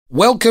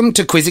Welcome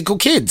to Quizzical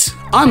Kids.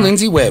 I'm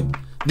Lindsay Webb.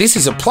 This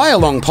is a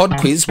play-along pod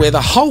quiz where the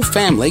whole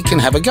family can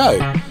have a go.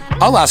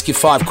 I'll ask you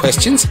 5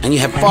 questions and you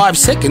have 5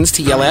 seconds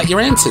to yell out your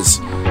answers.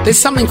 There's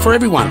something for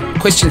everyone.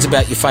 Questions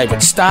about your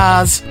favourite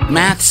stars,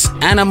 maths,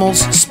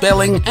 animals,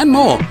 spelling and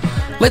more.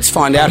 Let's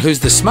find out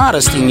who's the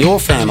smartest in your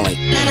family.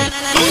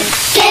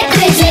 Get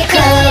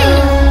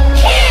Quizzical!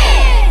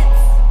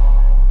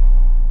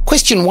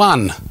 Question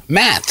 1.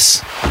 Maths.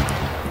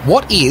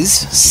 What is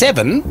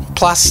 7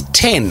 plus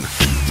 10?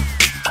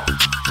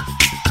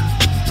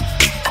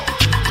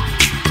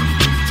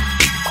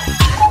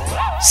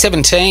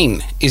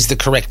 "17" is the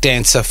correct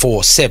answer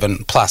for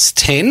 7 plus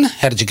 10.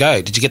 How did you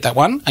go? Did you get that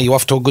one? Are you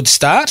off to a good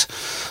start?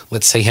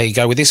 Let's see how you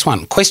go with this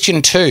one.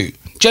 Question 2.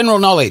 General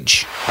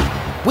knowledge.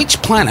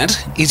 Which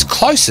planet is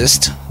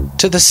closest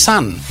to the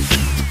Sun?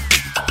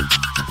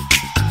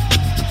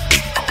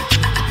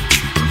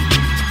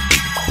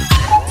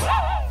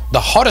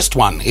 The hottest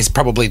one is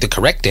probably the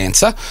correct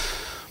answer,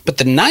 but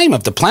the name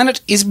of the planet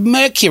is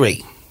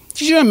Mercury.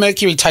 Did you know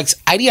Mercury takes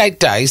 88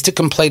 days to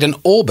complete an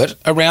orbit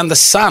around the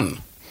Sun?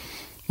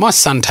 My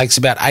son takes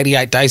about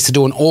 88 days to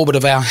do an orbit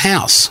of our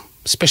house,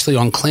 especially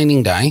on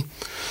cleaning day.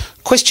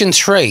 Question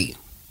 3.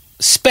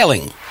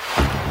 Spelling.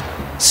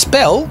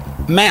 Spell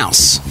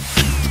mouse.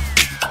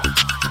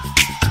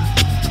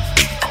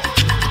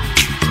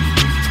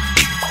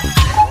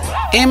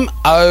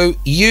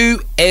 M-O-U-S-E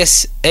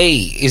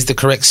is the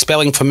correct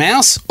spelling for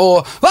mouse,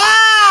 or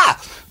 "ah"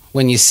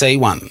 when you see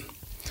one.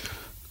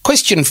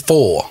 Question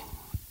 4.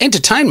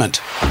 Entertainment.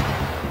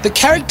 The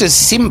characters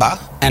Simba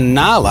and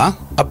Nala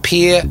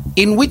appear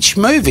in which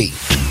movie?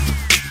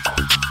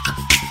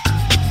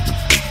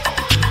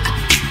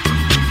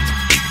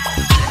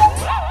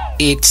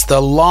 It's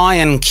The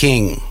Lion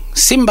King.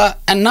 Simba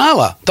and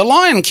Nala, The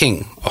Lion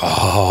King.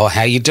 Oh,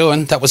 how you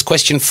doing? That was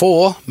question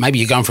 4. Maybe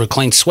you're going for a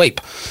clean sweep.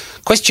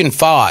 Question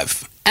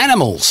 5.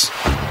 Animals.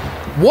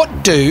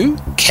 What do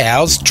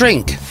cows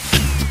drink?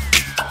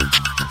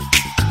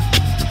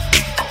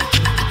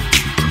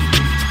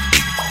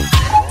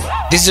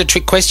 This is a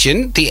trick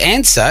question. The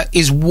answer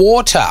is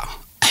water.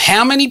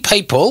 How many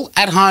people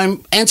at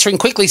home answering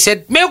quickly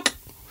said milk?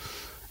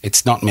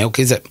 It's not milk,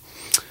 is it?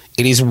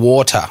 It is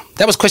water.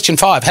 That was question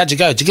 5. How'd you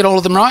go? Did you get all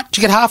of them right? Did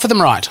you get half of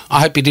them right? I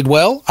hope you did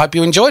well. I hope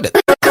you enjoyed it.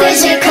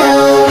 Quizzical!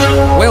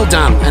 Well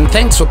done, and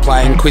thanks for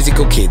playing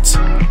Quizzical Kids.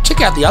 Check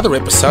out the other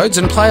episodes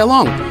and play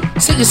along.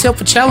 Set yourself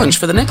a challenge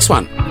for the next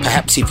one.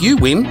 Perhaps if you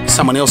win,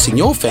 someone else in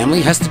your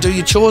family has to do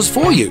your chores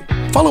for you.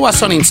 Follow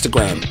us on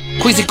Instagram,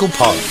 Quizzical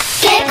Pod.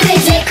 Get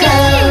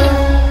Quizzical!